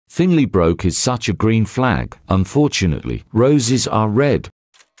Finley Broke is such a green flag. Unfortunately, roses are red.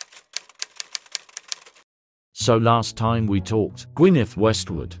 So last time we talked, Gwyneth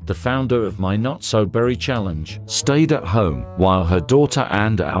Westwood, the founder of My Not So Berry Challenge, stayed at home while her daughter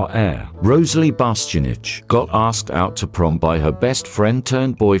and our heir, Rosalie Bastianich, got asked out to prom by her best friend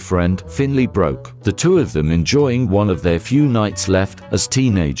turned boyfriend, Finley Broke. The two of them enjoying one of their few nights left as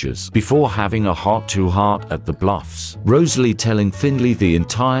teenagers before having a heart-to-heart at the Bluffs. Rosalie telling Finley the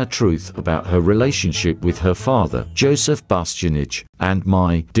entire truth about her relationship with her father, Joseph Bastianich, and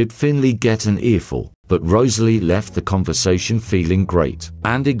did Finley get an earful? But Rosalie left the conversation feeling great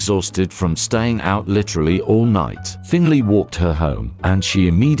and exhausted from staying out literally all night. Finley walked her home, and she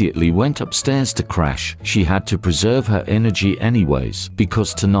immediately went upstairs to crash. She had to preserve her energy anyways,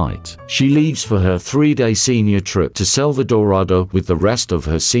 because tonight she leaves for her 3-day senior trip to Selvadorada with the rest of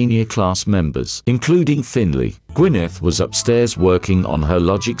her senior class members, including Finley. Gwyneth was upstairs working on her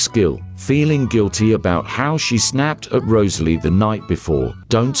logic skill, feeling guilty about how she snapped at Rosalie the night before.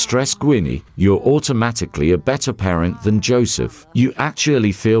 Don't stress, Gwynny, you're automatically a better parent than Joseph. You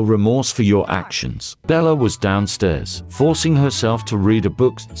actually feel remorse for your actions. Bella was downstairs, forcing herself to read a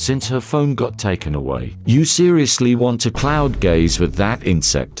book since her phone got taken away. You seriously want to cloud gaze with that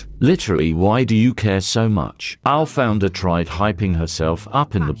insect? Literally, why do you care so much? Our founder tried hyping herself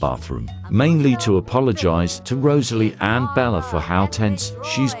up in the bathroom, mainly to apologize to Rosalie and Bella for how tense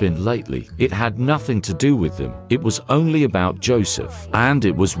she's been lately. It had nothing to do with them. It was only about Joseph, and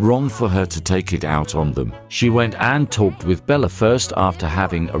it was wrong for her to take it out on them. She went and talked with Bella first after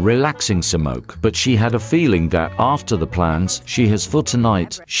having a relaxing smoke, but she had a feeling that after the plans she has for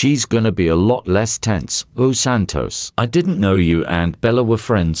tonight, she's gonna be a lot less tense. Oh Santos, I didn't know you and Bella were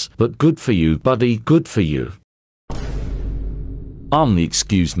friends. But good for you, buddy, good for you.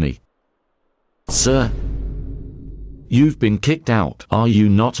 Excuse me. Sir? You've been kicked out. Are you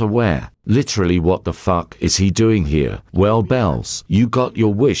not aware? Literally, what the fuck is he doing here? Well, Bells, you got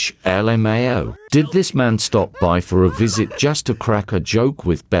your wish, LMAO. Did this man stop by for a visit just to crack a joke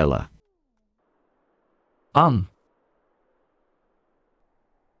with Bella?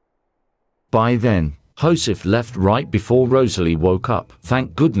 By then, Joseph left right before Rosalie woke up.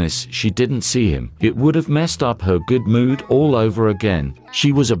 Thank goodness she didn't see him. It would have messed up her good mood all over again.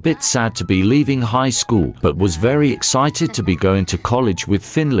 She was a bit sad to be leaving high school, but was very excited to be going to college with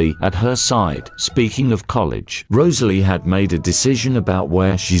Finley at her side. Speaking of college, Rosalie had made a decision about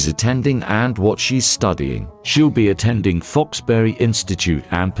where she's attending and what she's studying. She'll be attending Foxbury Institute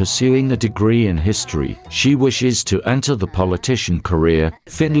and pursuing a degree in history. She wishes to enter the politician career.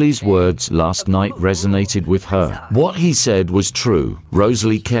 Finley's words last night resonated with her. What he said was true.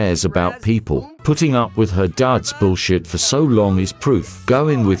 Rosalie cares about people. Putting up with her dad's bullshit for so long is proof.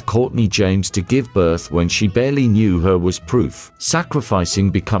 Going with Courtney James to give birth when she barely knew her was proof. Sacrificing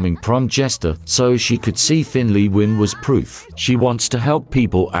becoming prom jester so she could see Finley win was proof. She wants to help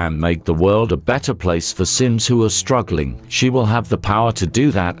people and make the world a better place for Sims who are struggling. She will have the power to do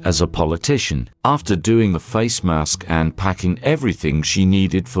that as a politician. After doing a face mask and packing everything she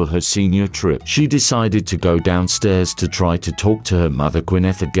needed for her senior trip, she decided to go downstairs to try to talk to her mother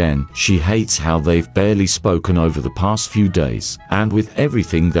Gwyneth again. She hates how they've barely spoken over the past few days, and with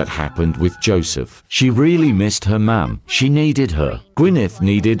everything that happened with Joseph. She really missed her mum. She needed her. Gwyneth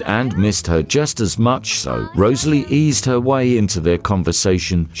needed and missed her just as much so. Rosalie eased her way into their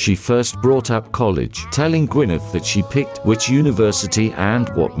conversation. She first brought up college, telling Gwyneth that she picked which university and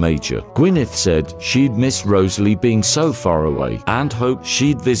what major. Gwyneth said she'd miss Rosalie being so far away and hoped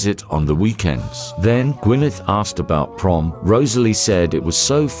she'd visit on the weekends. Then Gwyneth asked about prom. Rosalie said it was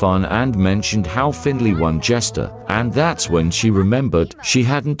so fun and mentioned how Finley won Jester, and that's when she remembered she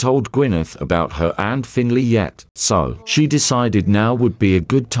hadn't told Gwyneth about her and Finley yet. So she decided now would be a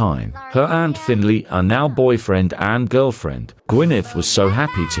good time. Her and Finley are now boyfriend and girlfriend. Gwyneth was so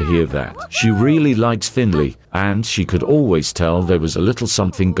happy to hear that. She really likes Finley, and she could always tell there was a little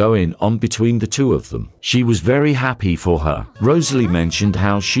something going on between the two of them. She was very happy for her. Rosalie mentioned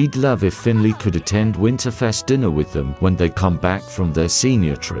how she'd love if Finley could attend Winterfest dinner with them when they come back from their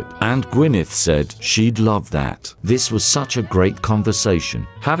senior trip, and Gwyneth said she'd love that. This was such a great conversation.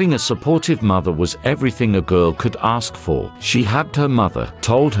 Having a supportive mother was everything a girl could ask for. She hugged her mother,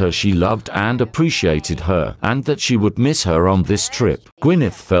 told her she loved and appreciated her, and that she would miss her on this trip.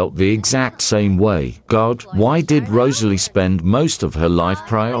 Gwyneth felt the exact same way. God, why did Rosalie spend most of her life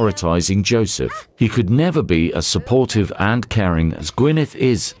prioritizing Joseph? He could never be as supportive and caring as Gwyneth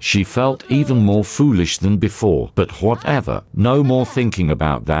is. She felt even more foolish than before. But whatever, no more thinking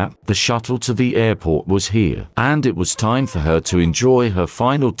about that. The shuttle to the airport was here, and it was time for her to enjoy her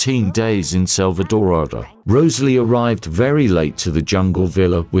final teen days in Selvadorada. Rosalie arrived very late to the jungle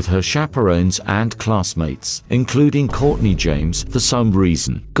villa with her chaperones and classmates, including Courtney James for some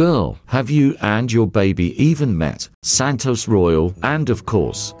reason. Girl, have you and your baby even met? Santos Royal, and of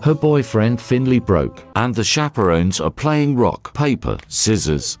course, her boyfriend Finley Broke. And the chaperones are playing rock, paper,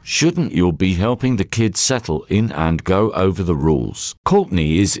 scissors. Shouldn't you be helping the kids settle in and go over the rules?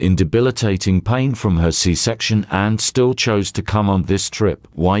 Courtney is in debilitating pain from her C-section and still chose to come on this trip.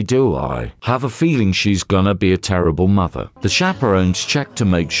 Why do I have a feeling she's gonna be a terrible mother? The chaperones checked to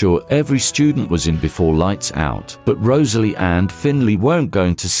make sure every student was in before lights out, but Rosalie and Finley weren't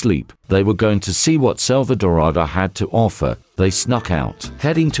going to sleep. They were going to see what Selvadorada had to offer. They snuck out,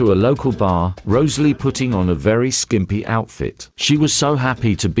 heading to a local bar, Rosalie putting on a very skimpy outfit. She was so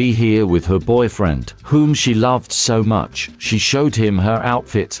happy to be here with her boyfriend, whom she loved so much. She showed him her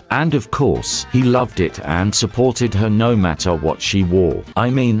outfit, and of course, he loved it and supported her no matter what she wore. I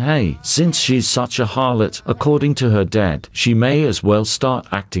mean, hey, since she's such a harlot, according to her dad, she may as well start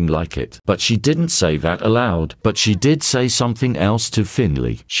acting like it. But she didn't say that aloud, but she did say something else to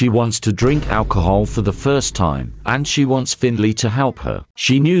Finley. She wants to drink alcohol for the first time, and she wants Finley to help her.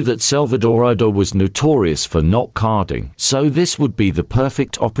 She knew that Selvadorada was notorious for not carding, so this would be the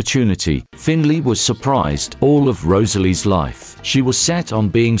perfect opportunity. Finley was surprised all of Rosalie's life. She was set on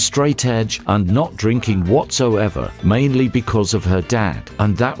being straight edge and not drinking whatsoever, mainly because of her dad,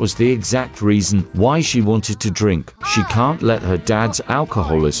 and that was the exact reason why she wanted to drink. She can't let her dad's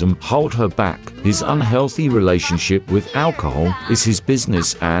alcoholism hold her back. His unhealthy relationship with alcohol is his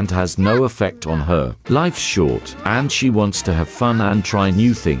business and has no effect on her. Life's short, and she wants to have fun and try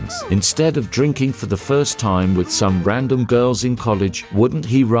new things. Instead of drinking for the first time with some random girls in college, wouldn't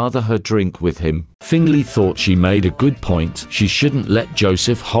he rather her drink with him? Finley thought she made a good point. She shouldn't let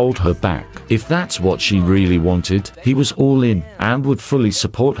Joseph hold her back. If that's what she really wanted, he was all in and would fully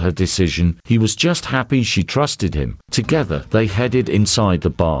support her decision. He was just happy she trusted him. Together, they headed inside the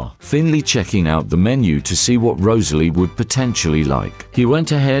bar, Finley checking out the menu to see what Rosalie would potentially like. He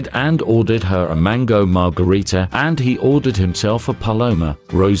went ahead and ordered her a mango margarita, and he ordered himself a paloma.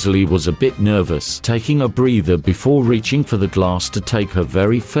 Rosalie was a bit nervous, taking a breather before reaching for the glass to take her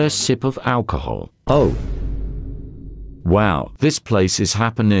very first sip of alcohol. Oh. Wow, this place is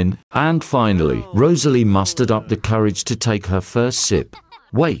happening. And finally, Rosalie mustered up the courage to take her first sip.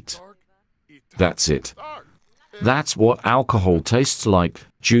 Wait. That's it. That's what alcohol tastes like.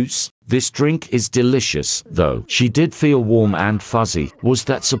 Juice. This drink is delicious, though. She did feel warm and fuzzy. Was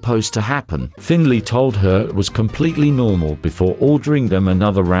that supposed to happen? Finley told her it was completely normal before ordering them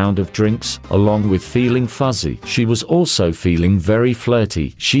another round of drinks, along with feeling fuzzy. She was also feeling very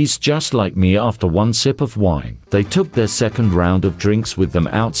flirty. She's just like me after one sip of wine. They took their second round of drinks with them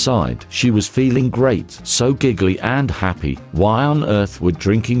outside. She was feeling great, so giggly and happy. Why on earth would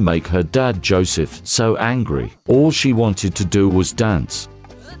drinking make her dad Joseph so angry? All she wanted to do was dance.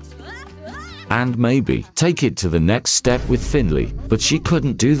 And maybe take it to the next step with Finley, but she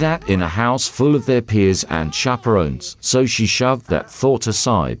couldn't do that in a house full of their peers and chaperones, so she shoved that thought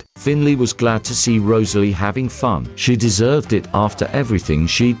aside. Finley was glad to see Rosalie having fun. She deserved it after everything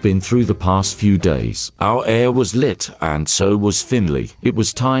she'd been through the past few days. Our Heir was lit, and so was Finley. It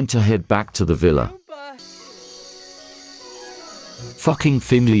was time to head back to the villa. Fucking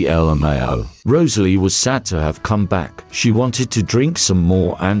Finley LMAO. Rosalie was sad to have come back. She wanted to drink some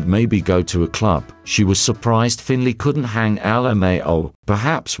more and maybe go to a club. She was surprised Finley couldn't hang LMAO.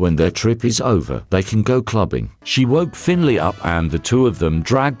 Perhaps when their trip is over, they can go clubbing. She woke Finley up and the two of them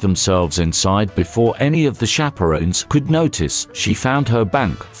dragged themselves inside before any of the chaperones could notice. She found her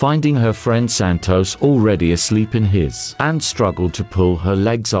bank, finding her friend Santos already asleep in his, and struggled to pull her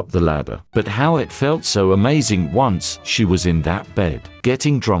legs up the ladder. But how it felt so amazing once she was in that bed.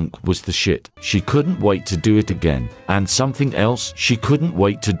 Getting drunk was the shit. She couldn't wait to do it again. And something else she couldn't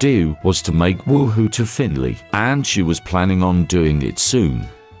wait to do was to make woohoo to Finley. And she was planning on doing it soon.